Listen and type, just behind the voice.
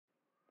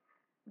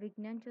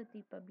Vignan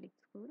Jyoti Public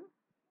School,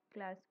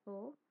 Class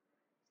 4,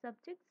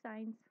 Subject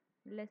Science,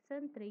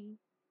 Lesson 3,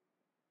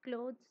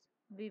 Clothes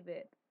We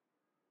Wear.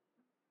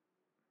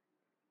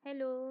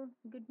 Hello,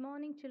 good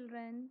morning,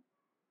 children.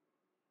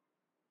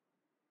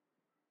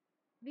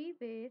 We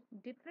wear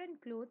different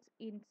clothes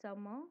in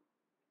summer,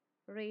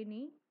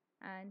 rainy,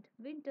 and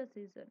winter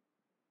season.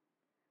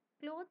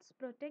 Clothes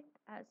protect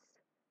us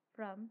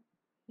from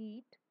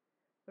heat,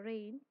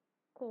 rain,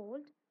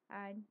 cold,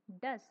 and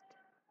dust.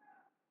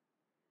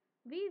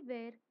 We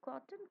wear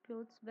cotton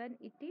clothes when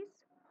it is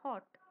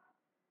hot.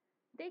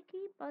 They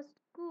keep us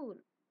cool.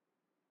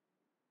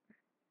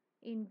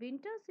 In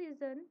winter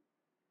season,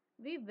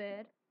 we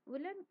wear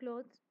woolen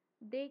clothes.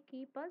 They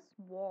keep us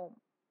warm.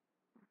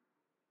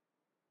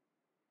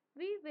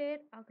 We wear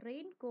a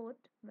raincoat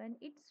when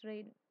it's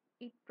rain.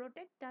 It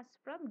protects us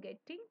from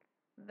getting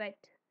wet.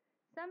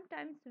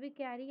 Sometimes we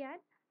carry an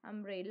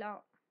umbrella.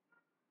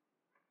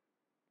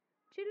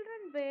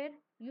 Children wear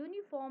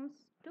uniforms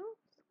to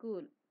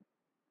school.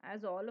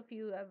 As all of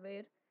you are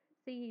aware,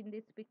 see in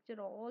this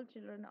picture, all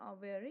children are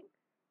wearing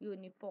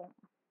uniform.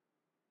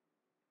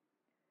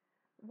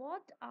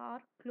 What are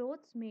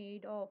clothes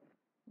made of?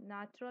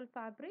 Natural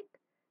fabric,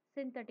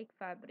 synthetic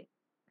fabric.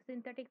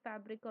 Synthetic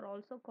fabric are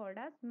also called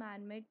as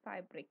man-made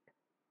fabric.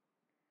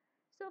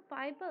 So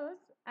fibers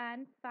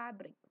and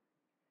fabric.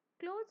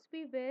 Clothes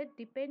we wear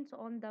depends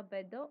on the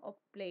weather or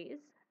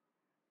place.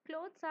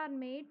 Clothes are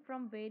made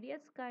from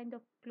various kind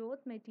of cloth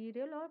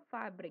material or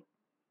fabric.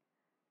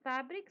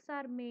 Fabrics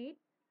are made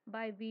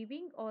by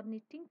weaving or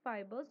knitting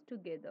fibers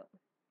together.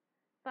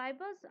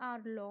 Fibers are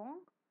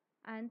long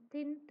and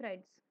thin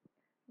threads.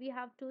 We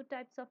have two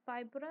types of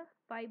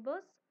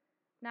fibers,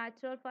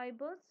 natural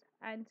fibers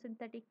and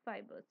synthetic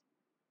fibers.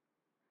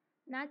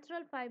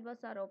 Natural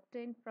fibers are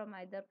obtained from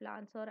either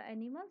plants or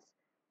animals.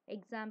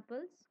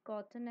 Examples,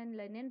 cotton and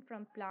linen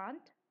from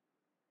plant,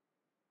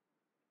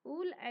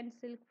 wool and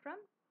silk from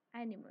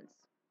animals.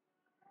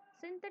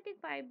 Synthetic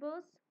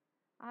fibers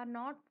are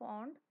not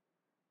found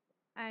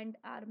and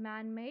are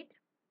man-made,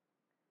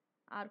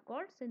 are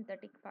called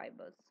synthetic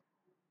fibers.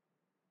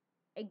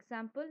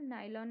 Example,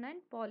 nylon and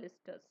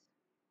polyesters.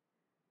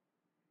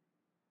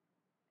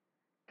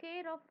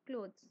 Care of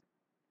clothes.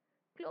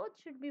 Clothes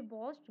should be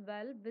washed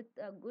well with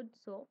a good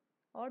soap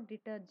or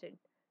detergent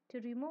to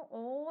remove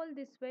all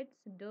the sweats,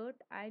 dirt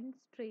and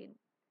stain.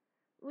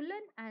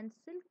 Woolen and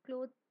silk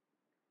clothes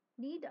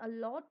need a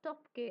lot of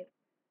care.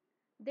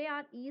 They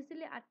are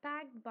easily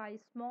attacked by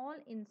small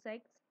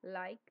insects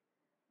like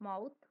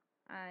moth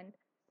and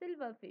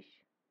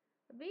silverfish.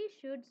 We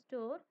should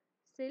store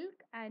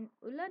silk and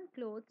woolen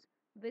clothes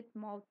with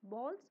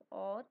mothballs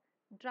or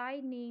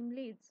dry neem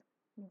leaves.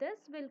 This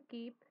will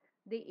keep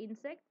the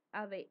insect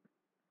away.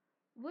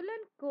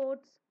 Woolen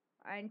coats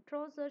and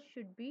trousers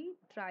should be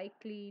dry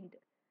cleaned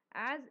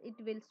as it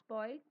will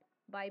spoil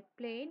by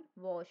plain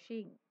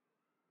washing.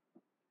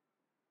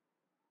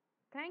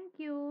 Thank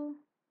you.